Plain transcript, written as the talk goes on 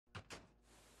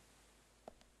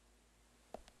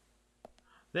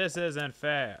This isn't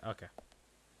fair. Okay.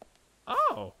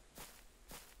 Oh!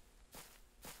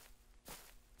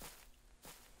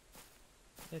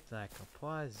 It's like a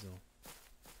puzzle.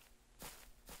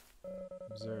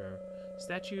 Observe.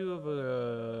 Statue of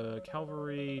a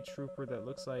cavalry trooper that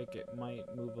looks like it might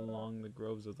move along the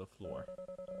groves of the floor.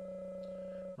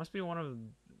 Must be one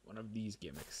of these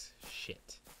gimmicks.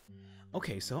 Shit.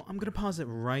 Okay, so I'm gonna pause it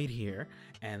right here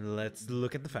and let's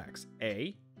look at the facts.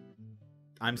 A,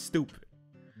 I'm stupid.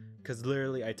 Because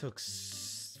literally I took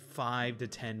 5 to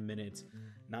 10 minutes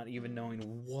not even knowing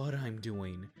what I'm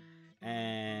doing.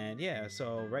 And yeah,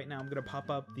 so right now I'm gonna pop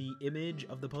up the image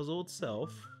of the puzzle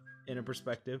itself in a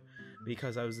perspective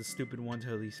because I was the stupid one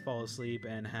to at least fall asleep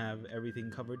and have everything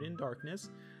covered in darkness.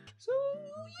 So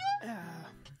yeah.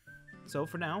 So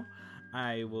for now,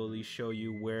 I will at least show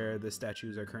you where the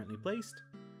statues are currently placed.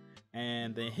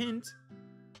 And the hint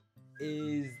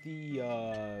is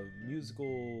the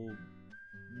musical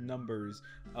numbers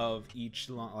of each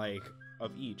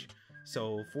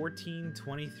so 14,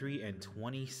 23, and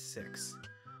 26.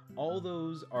 All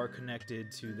those are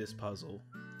connected to this puzzle.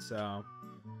 So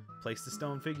place the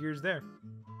stone figures there.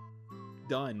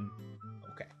 Done.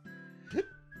 Okay.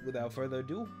 Without further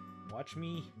ado, watch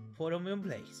me put them in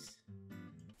place.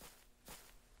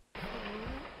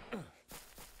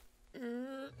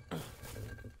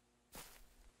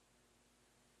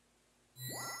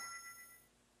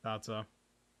 Thought so.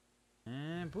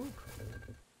 And boop.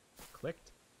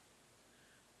 Clicked.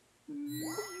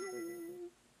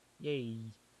 Yay.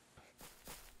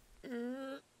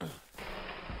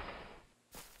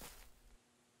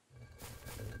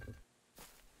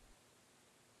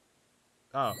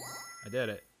 Oh, I did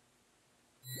it.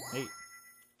 Hey.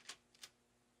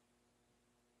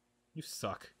 You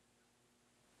suck.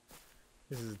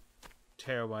 This is a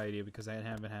terrible idea because I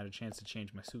haven't had a chance to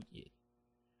change my suit yet.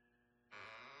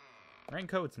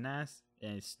 Raincoat's nice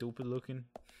and it's stupid looking.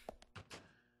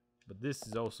 But this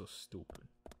is also stupid.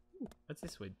 Ooh, what's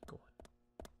this way going?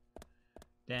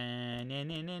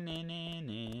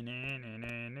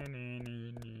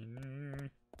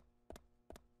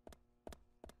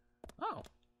 Oh,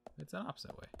 it's an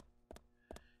opposite way.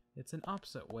 It's an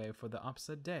opposite way for the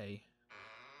opposite day.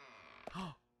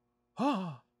 Oh!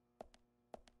 Oh!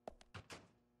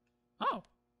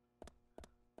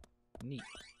 Neat.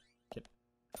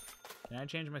 Can I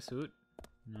change my suit?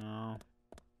 No.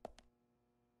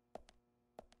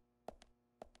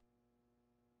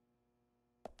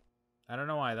 I don't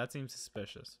know why, that seems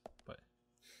suspicious, but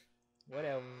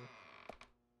whatever.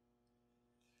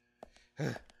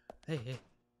 Hey.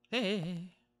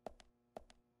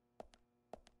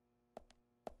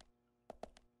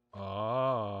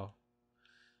 Oh.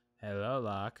 Hello,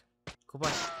 Locke.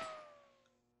 Goodbye.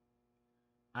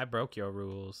 I broke your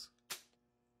rules.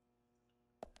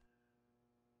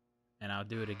 And I'll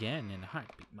do it again in a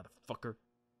heartbeat, motherfucker.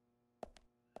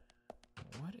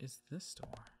 What is this door?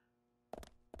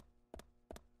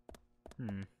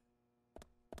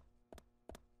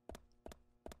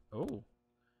 Oh,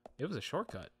 it was a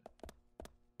shortcut.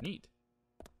 Neat.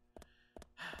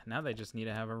 Now they just need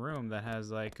to have a room that has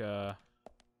like a,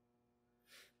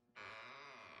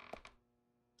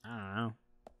 I don't know,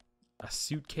 a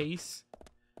suitcase.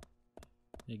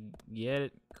 You get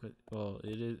it? Well,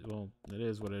 it is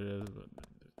what it is.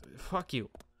 But fuck you.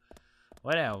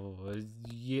 Whatever.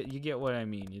 You get what I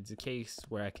mean. It's a case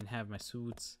where I can have my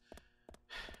suits.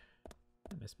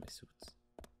 I miss my suits.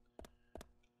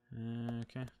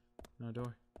 Okay. No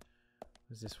door.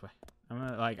 What's this way?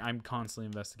 I'm constantly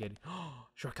investigating. Oh,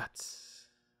 shortcuts.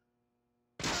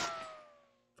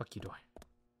 Fuck you, door.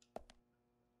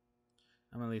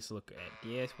 I'm gonna at least look at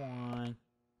this one.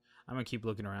 I'm gonna keep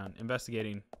looking around.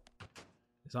 Investigating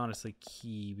is honestly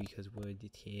key because we're a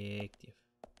detective.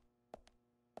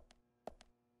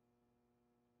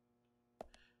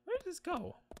 Where did this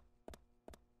go?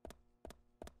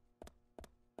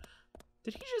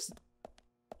 Did he just...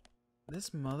 This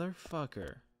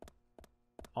motherfucker.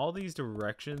 All these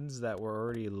directions that were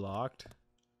already locked.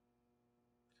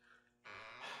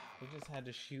 We just had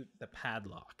to shoot the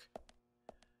padlock.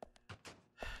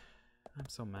 I'm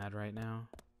so mad right now.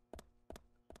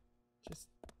 Just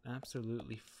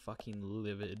absolutely fucking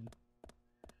livid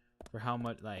for how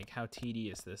much, how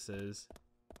tedious this is.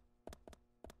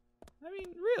 I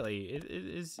mean, really,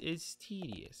 it's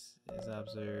tedious. Is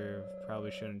observe.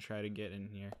 Probably shouldn't try to get in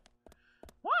here.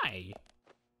 Why?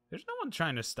 There's no one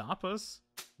trying to stop us.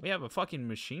 We have a fucking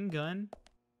machine gun.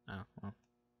 Oh, well.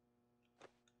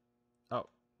 Oh,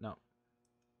 no.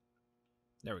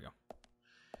 There we go.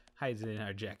 Hides it in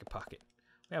our jacket pocket.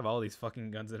 We have all these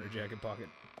fucking guns in our jacket pocket.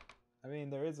 I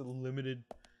mean, there is a limited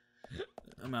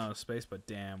I'm out of space, but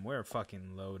damn, we're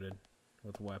fucking loaded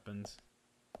with weapons.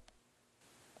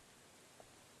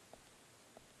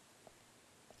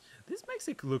 This makes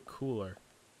it look cooler.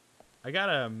 I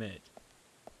gotta admit.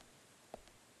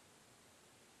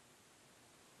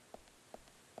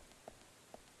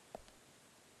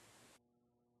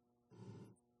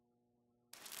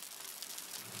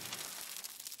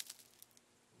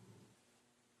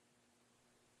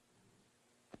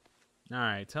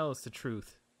 Alright, tell us the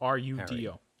truth. Are you Harry,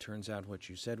 Dio? turns out what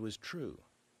you said was true,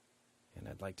 and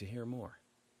I'd like to hear more.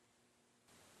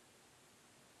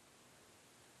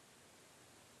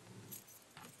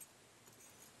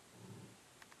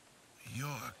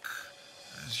 York,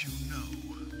 as you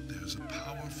know, there's a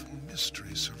powerful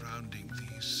mystery surrounding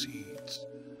these seeds.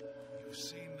 You've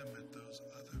seen them at those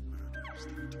other murders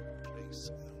that took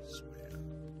place elsewhere.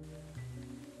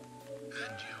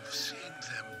 And you've seen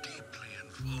them deeply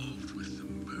involved with the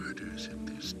murders in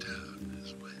this town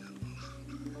as well.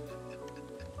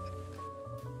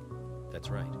 That's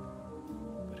right.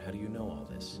 But how do you know all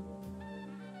this?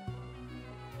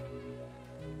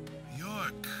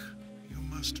 York, you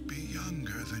must be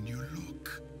younger than you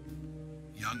look.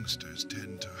 Youngsters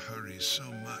tend to hurry so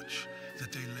much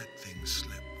that they let things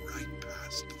slip right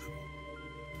past them.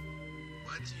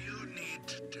 What you need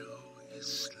to do is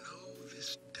slow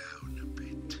this down a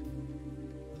bit.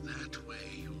 That way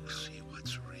you'll see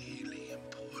what's really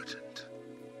important.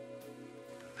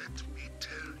 Let me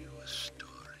tell you a story.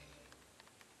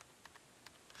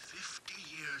 50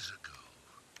 years ago,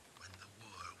 when the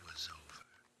war was over,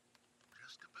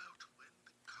 just about when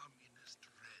the communist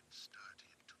Red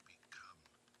started to become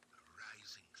a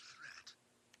rising threat,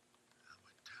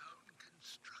 our town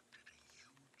constructed a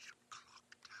huge clock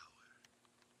tower.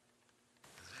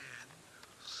 Then,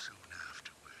 soon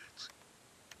afterwards,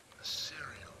 a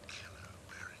serial killer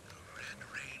wearing a red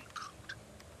raincoat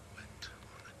went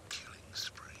on a killing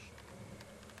spree.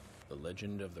 The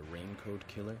legend of the Raincoat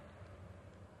Killer?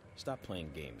 Stop playing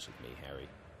games with me, Harry.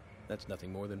 That's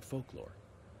nothing more than folklore.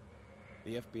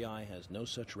 The FBI has no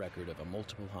such record of a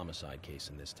multiple homicide case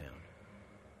in this town.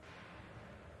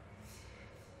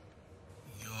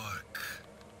 York,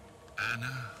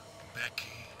 Anna,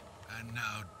 Becky, and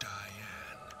now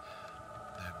Diane.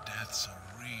 Their deaths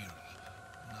are real,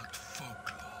 not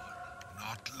folklore,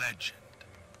 not legend.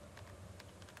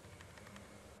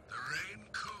 The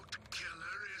Raincoat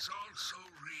Killer is also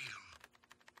real.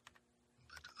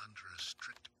 But under a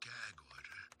strict gag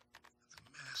order, the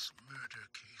mass murder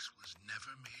case was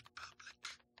never made public.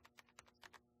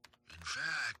 In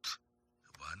fact,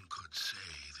 one could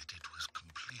say that it was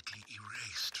completely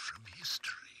erased from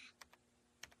history.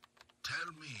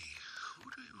 Tell me, who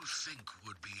do you think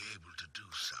would be able to do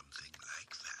something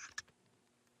like that?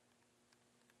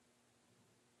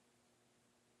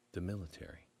 The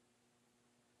military.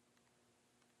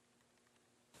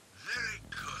 Very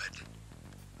good.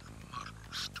 A model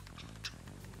student.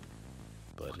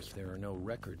 But if there are no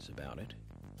records about it,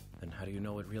 then how do you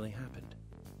know it really happened?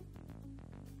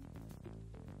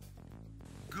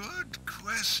 Good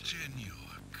question,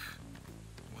 York.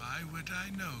 Why would I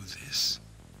know this?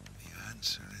 The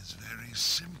answer is very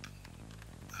simple.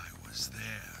 I was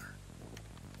there.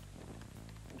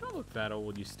 You don't look that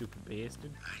old, you stupid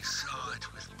bastard. I saw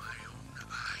it with my own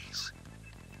eyes.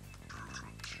 The brutal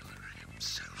killer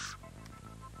himself.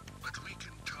 But we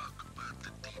can talk about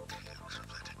the details of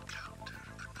that encounter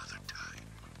another time.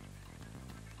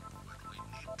 What we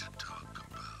need to talk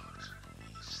about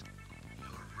is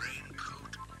your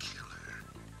Raincoat Killer.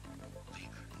 The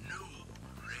new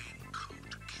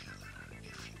Raincoat Killer,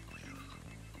 if you will.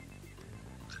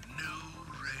 The new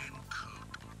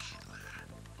Raincoat Killer.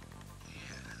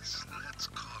 Yes, let's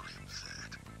call him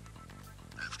that.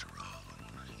 After all,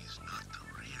 he's not the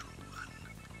real one.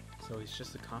 So he's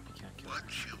just a copycat killer. What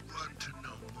you want to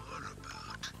know more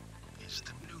about is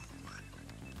the new one.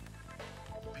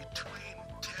 Between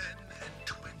 10 and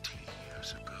 20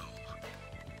 years ago,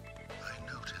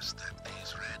 I noticed that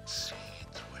these red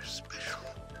seeds were special,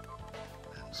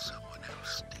 and someone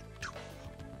else did too.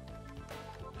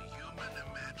 The human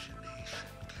imagination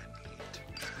can lead to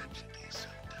tragedy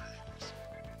sometimes.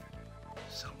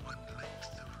 Someone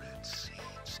linked the red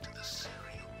seeds to the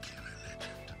serial killer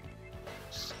legend.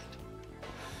 Said,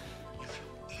 if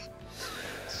you eat the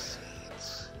red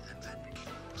seeds and then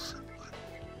kill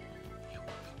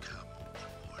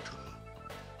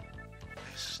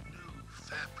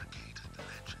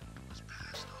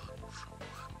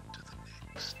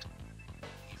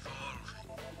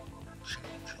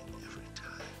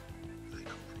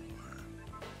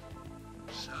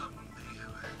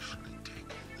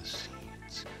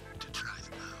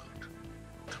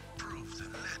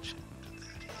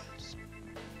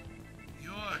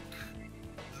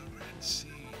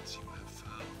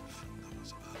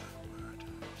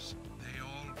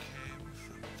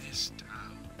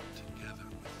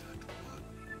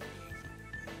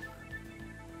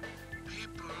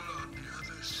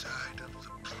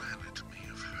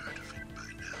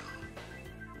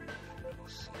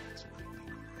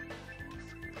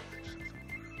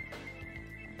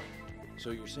So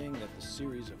you're saying that the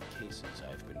series of cases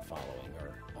I've been following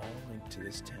are all linked to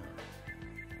this town?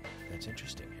 That's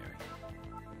interesting, Harry.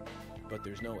 But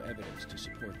there's no evidence to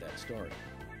support that story.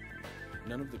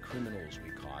 None of the criminals we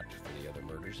caught for the other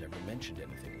murders ever mentioned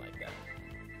anything like that.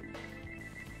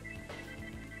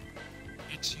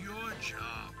 It's your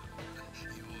job,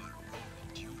 your role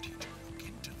and duty to look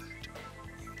into that, York.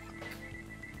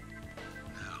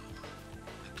 Now,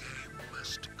 the game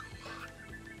must go on.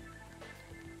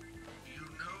 You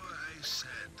know I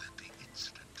said that the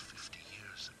incident 50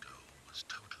 years ago was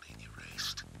totally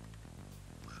erased.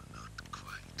 Well, not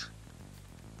quite.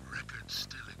 Records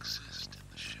still exist in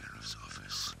the sheriff's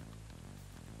office.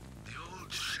 The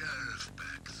old sheriff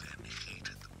back then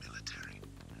hated the military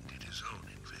and did his own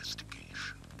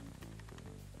investigation.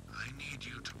 I need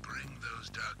you to bring those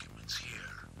documents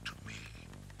here to me.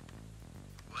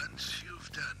 Once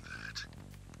you've done that,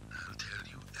 I'll tell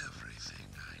you everything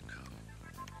I know.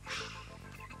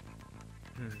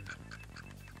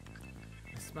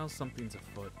 I smell something's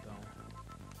afoot, though.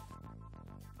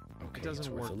 Okay, It doesn't it's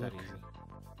worth work a that look. easy.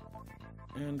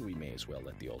 And we may as well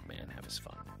let the old man have his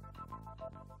fun.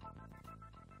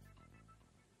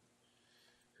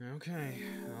 Okay,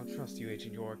 I'll trust you,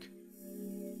 Agent York.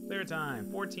 Clear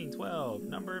time, 1412.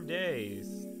 Number of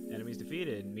days. Enemies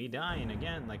defeated. Me dying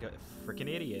again like a freaking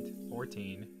idiot.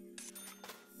 14.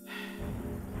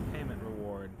 Payment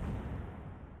reward.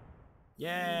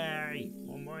 Yay!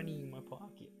 More money in my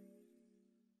pocket.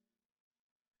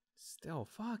 Still,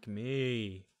 fuck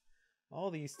me. All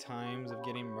these times of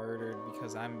getting murdered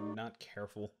because I'm not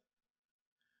careful.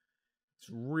 It's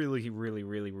really, really,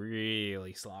 really,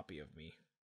 really sloppy of me.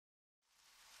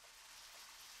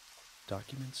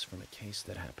 Documents from a case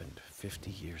that happened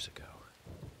 50 years ago.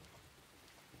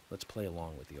 Let's play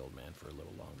along with the old man for a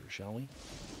little longer, shall we?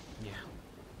 Yeah,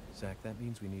 Zach, that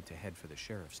means we need to head for the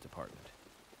sheriff's department.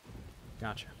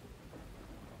 gotcha.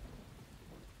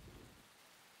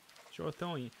 Sure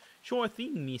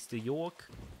thing, Mr. York.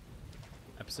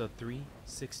 Episode 3,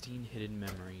 16 Hidden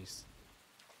Memories.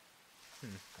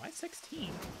 Why 16?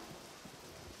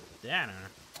 I don't know.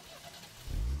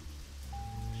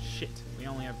 Shit, we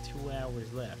only have 2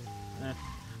 hours left.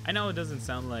 I know it doesn't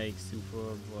sound like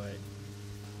super, but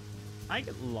I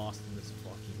get lost in this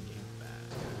fucking game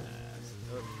fast.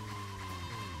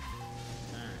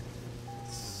 Alright.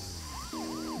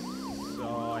 So,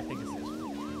 I think it's this way.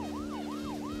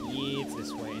 Yeah, it's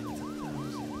this way. And it's 1,000.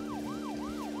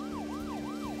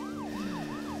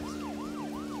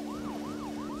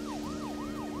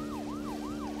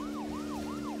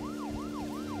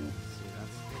 See,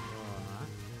 that's the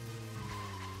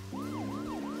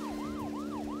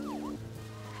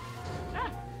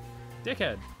Ah!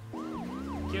 Dickhead!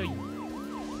 Kill you.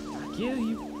 I'll kill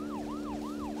you.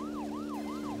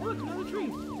 Oh, look, another tree.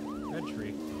 Red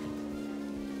tree.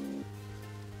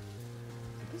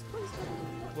 Did this place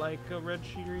look like a red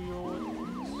tree or what?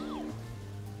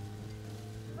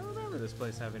 I remember this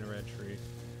place having a red tree.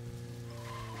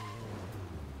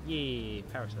 Yeah,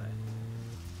 power slide.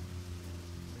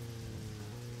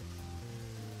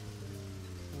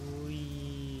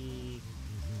 Wee.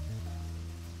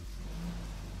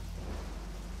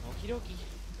 Okie dokie.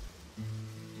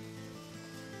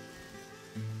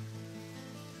 Can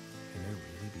there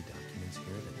really be documents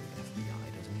here that the FBI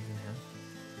doesn't even have?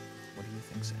 What do you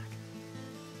think, Zach?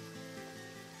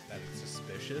 That it's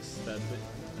suspicious that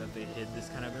they hid this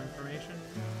kind of information.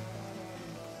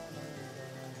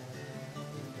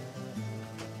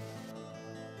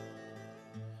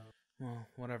 Well,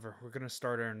 whatever. We're gonna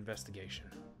start our investigation.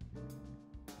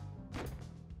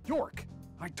 York,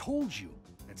 I told you,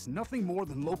 it's nothing more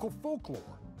than local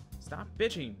folklore. Stop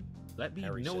bitching. Let me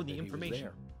Harry know said the that he was information.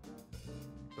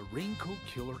 The Raincoat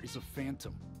Killer is a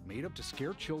phantom, made up to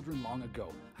scare children long ago.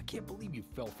 I can't believe you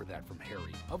fell for that from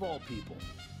Harry, of all people.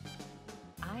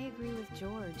 I agree with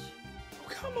George. Oh,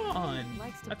 come on!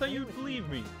 Likes to I thought play you'd with believe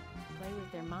me. Play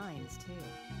with their minds, too.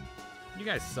 You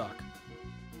guys suck.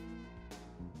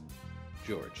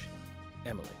 George,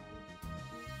 Emily.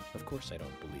 Of course I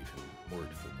don't believe him word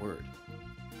for word.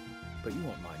 But you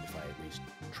won't mind if I at least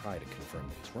try to confirm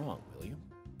that he's wrong, will you?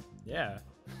 Yeah.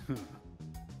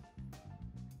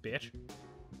 Bitch.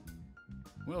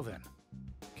 Well then,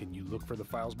 can you look for the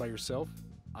files by yourself?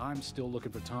 I'm still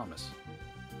looking for Thomas.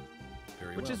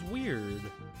 Very Which well. is weird.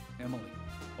 Emily,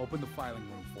 open the filing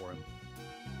room for him.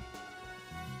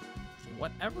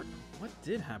 What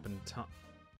did happen to Tom?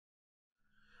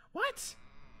 What?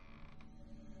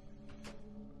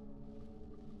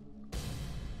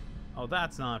 Oh,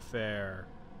 that's not fair.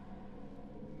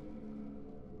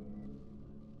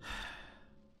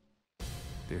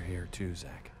 They're here too,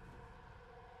 Zach.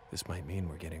 This might mean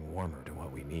we're getting warmer to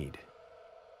what we need.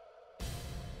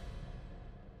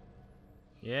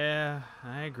 Yeah,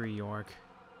 I agree, York.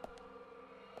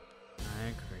 I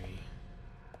agree.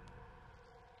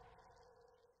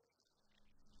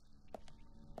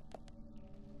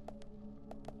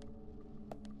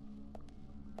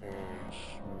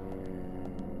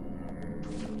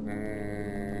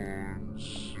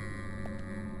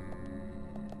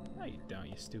 No, you don't,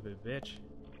 you stupid bitch.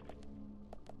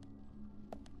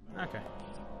 Okay.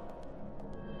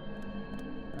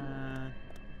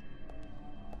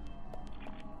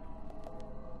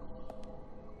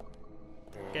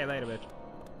 Okay, later, bitch.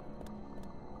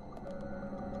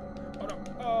 Oh no!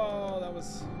 Oh, that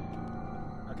was...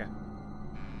 Okay.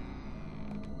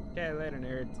 Okay, later,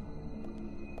 nerds.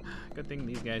 Good thing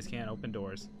these guys can't open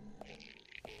doors.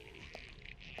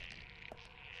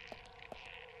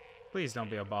 Please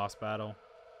don't be a boss battle.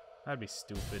 That'd be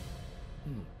stupid.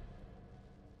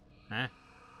 Huh?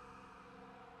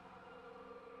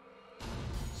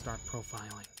 Start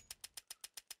profiling.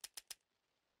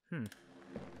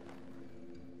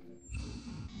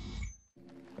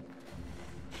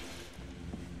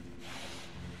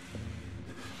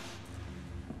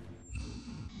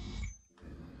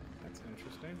 That's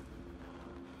interesting.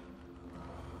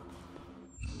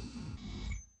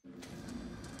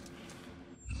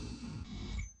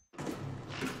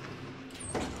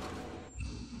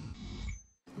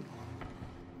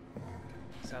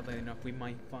 Sadly enough, we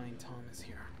might find Thomas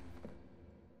here.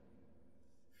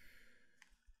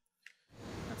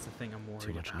 That's the thing I'm worried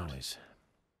Too much about. noise.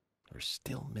 We're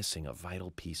still missing a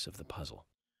vital piece of the puzzle.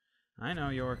 I know,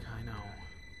 York, I know.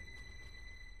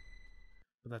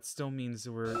 But that still means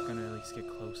that we're gonna at least get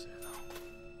closer, though.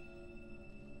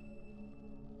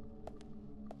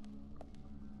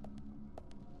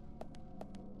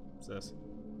 What's this?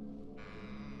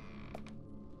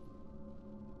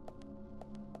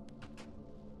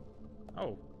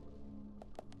 Oh.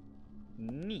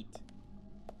 Neat.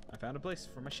 I found a place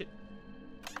for my shit.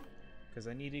 Because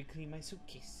I need to clean my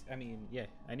suitcase. I mean, yeah,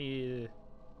 I need...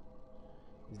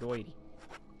 Is the weighty.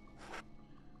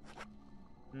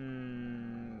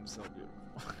 So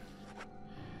beautiful.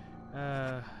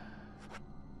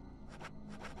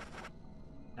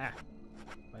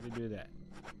 Why'd I do that?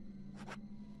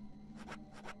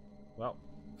 Well,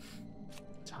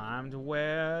 time to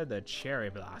wear the cherry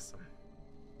blossom.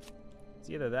 It's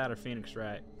either that or Phoenix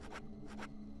Wright.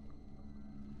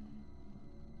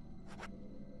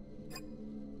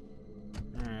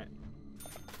 Alright.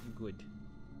 Good.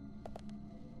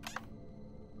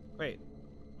 Wait.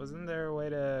 Wasn't there a way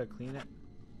to clean it?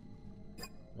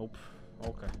 Nope.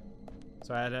 Okay.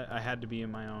 So I had to be in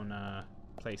my own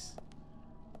place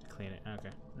to clean it.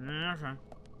 Okay. Okay.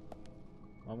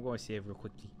 Well, I'm going to save real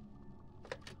quickly.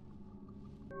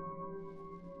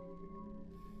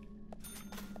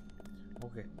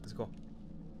 Okay, let's go.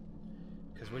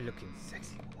 Because we're looking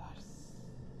sexy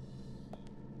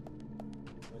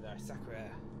with our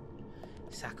Sakura.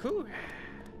 Sakura!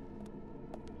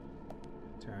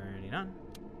 Turning on.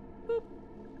 Boop.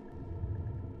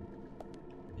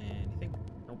 Anything?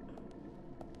 Nope.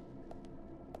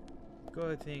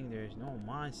 Good thing there's no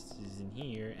monsters in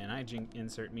here, and I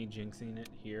insert me jinxing it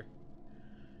here.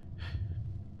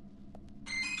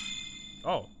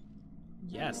 Oh.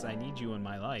 Yes, I need you in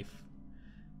my life.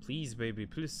 Please, baby,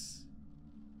 please.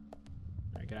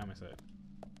 Alright, get out of my sight.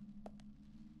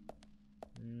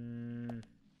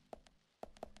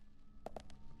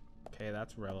 Okay,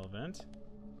 that's relevant.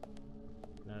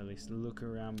 I'll at least look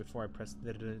around before I press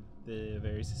the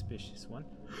very suspicious one.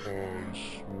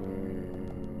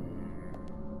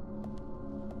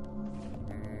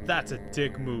 That's a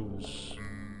dick move.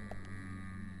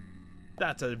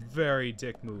 That's a very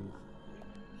dick move.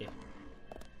 Yeah.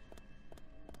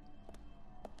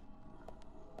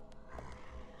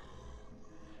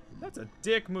 That's a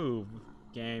dick move,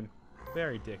 game.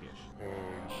 Very dickish.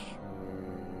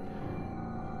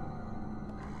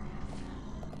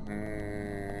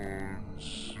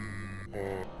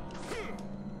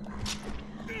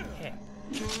 Yeah.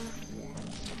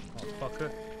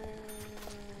 Motherfucker.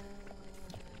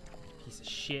 Piece of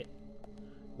shit.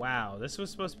 Wow, this was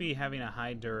supposed to be having a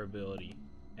high durability,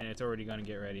 and it's already gonna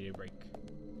get ready to break.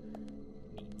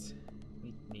 Neat.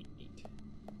 Neat, neat, neat.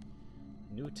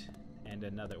 Newt, and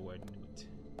another word, newt.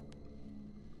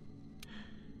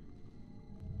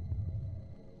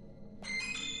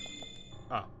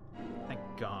 Oh, thank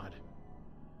God.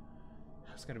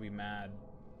 I was gonna be mad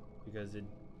because it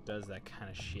does that kind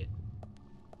of shit.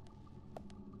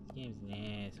 This game's an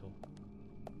asshole.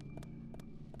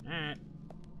 Alright.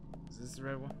 Is this the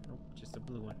red one? Nope, just a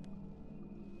blue one.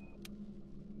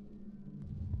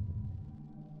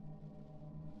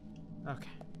 Okay.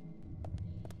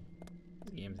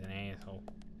 This game's an asshole.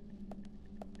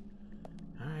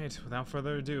 Alright, without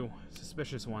further ado,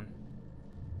 suspicious one.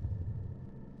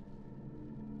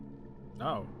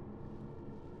 Oh.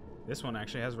 This one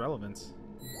actually has relevance.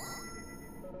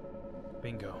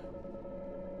 Bingo.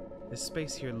 This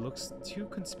space here looks too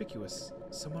conspicuous.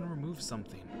 Someone removed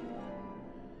something.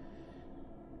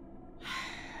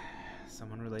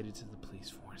 Someone related to the police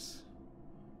force.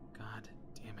 God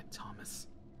damn it, Thomas.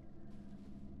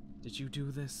 Did you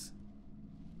do this?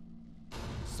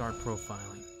 Start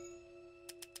profiling.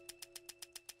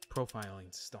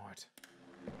 Profiling, start.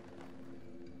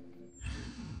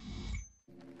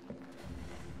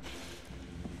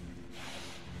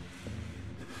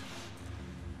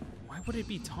 Why would it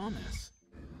be Thomas?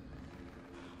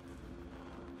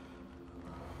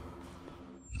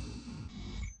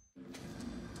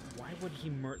 Why would he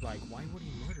why would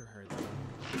he murder her though?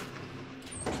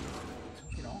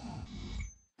 Took it all.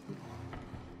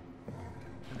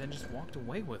 And then just walked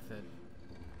away with it.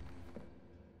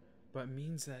 But it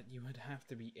means that you would have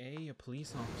to be a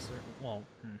police officer, well,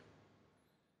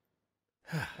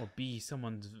 or B,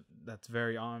 someone that's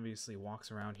very obviously walks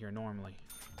around here normally.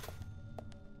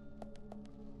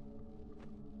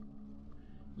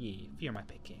 Yeah, fear my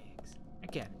pickaxe. I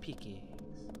got a pickaxe.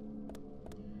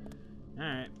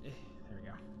 Alright, there we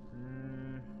go.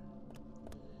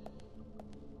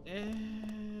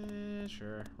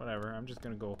 Sure, whatever. I'm just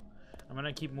gonna go. I'm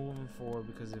gonna keep moving forward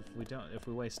because if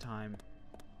we waste time,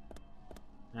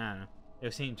 I don't know.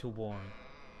 It seemed too boring.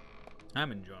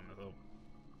 I'm enjoying myself.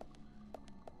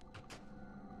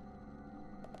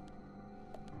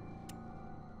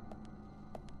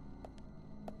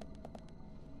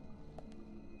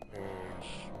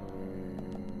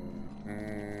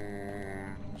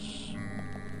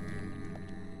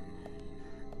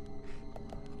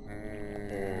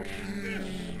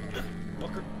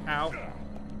 Look, ow.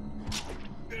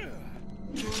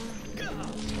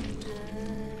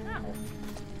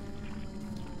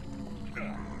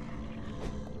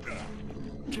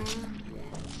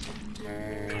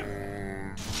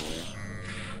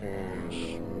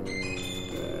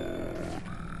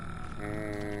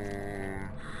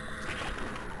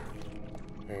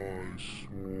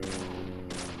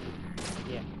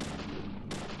 Yeah.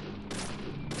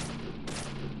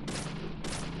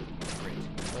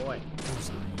 Go away.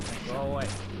 Go away.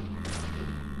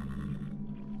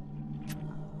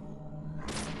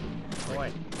 Go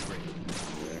away.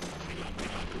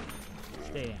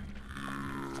 Stay down.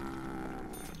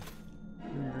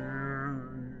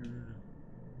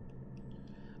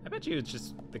 I bet you it's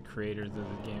just the creators of the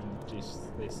game,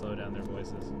 just they slow down their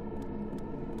voices.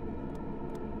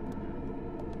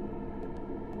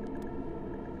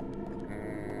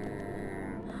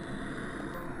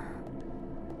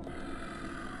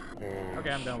 Okay,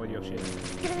 I'm done with your shit.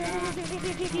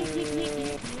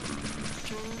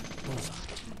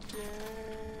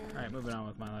 Alright, moving on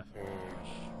with my life.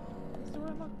 Is the door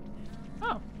unlocked?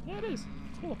 Oh, yeah it is.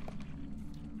 Cool.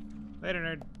 Later,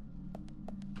 nerd.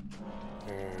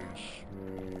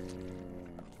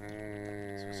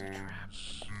 This was a trap.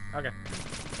 Okay.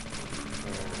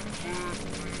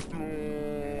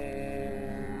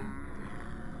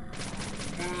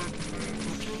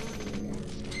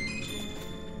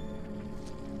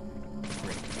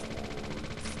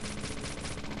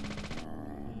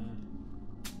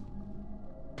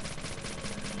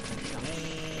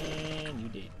 And you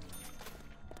did.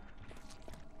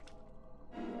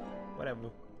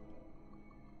 Whatever.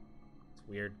 It's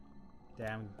weird.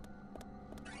 Damn.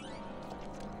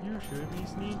 You should be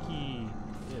sneaky.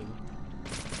 Ew.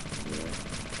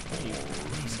 Hey,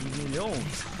 please leave me alone.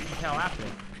 What the hell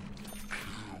happened?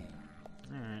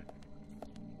 Alright.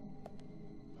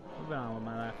 Moving on with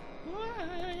my life.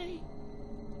 Why?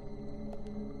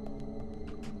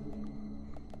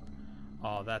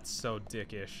 Oh, that's so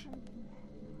dickish.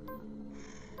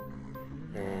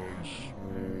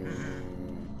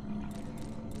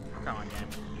 Come on, game.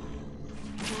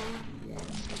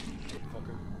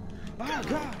 Fucker. Oh,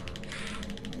 God!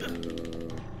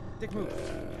 Dick move.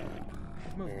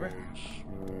 Dick move, bruh.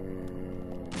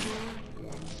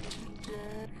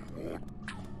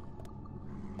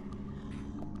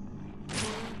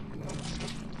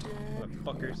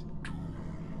 Motherfuckers.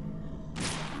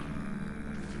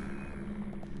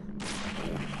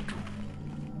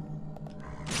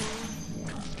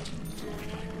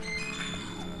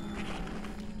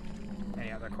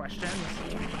 Any other questions?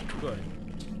 Good.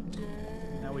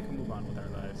 Now we can move on with our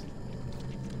lives.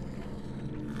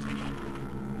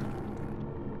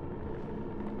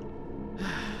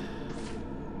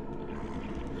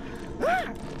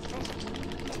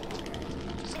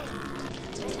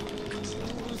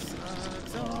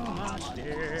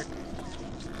 stick.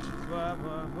 Blah,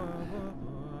 blah, blah, blah,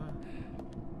 blah.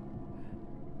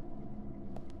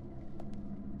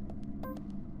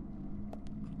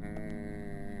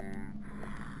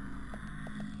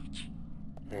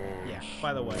 Yeah,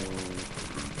 by the way.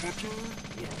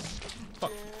 Yes.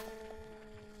 Fuck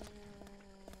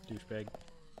you. Douchebag.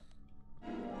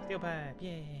 Steel pipe,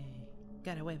 yay!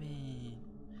 Got a weapon!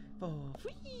 For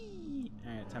free!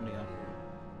 Alright, time to go.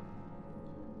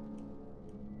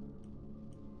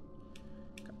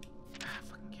 Ah,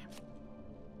 fucking camera.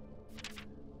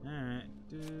 Alright.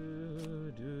 Do.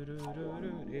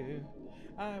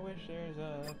 I wish there's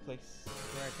a place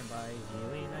where I can buy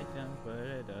healing items, but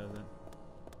it doesn't.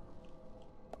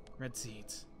 Red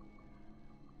seeds.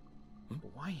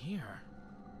 But why here?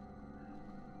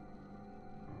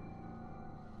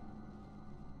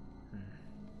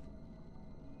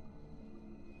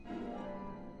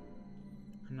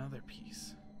 Another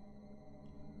piece.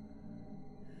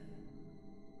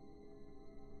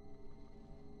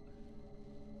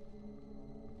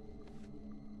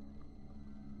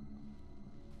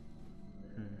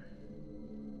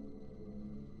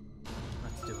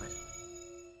 Let's do it.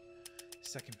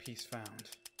 Second piece found.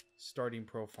 Starting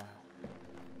profile.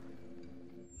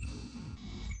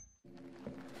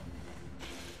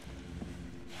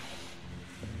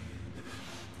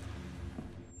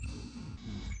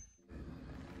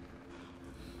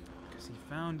 He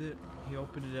found it, he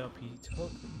opened it up, he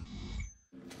took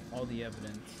all the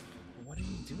evidence. But what did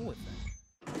he do with it?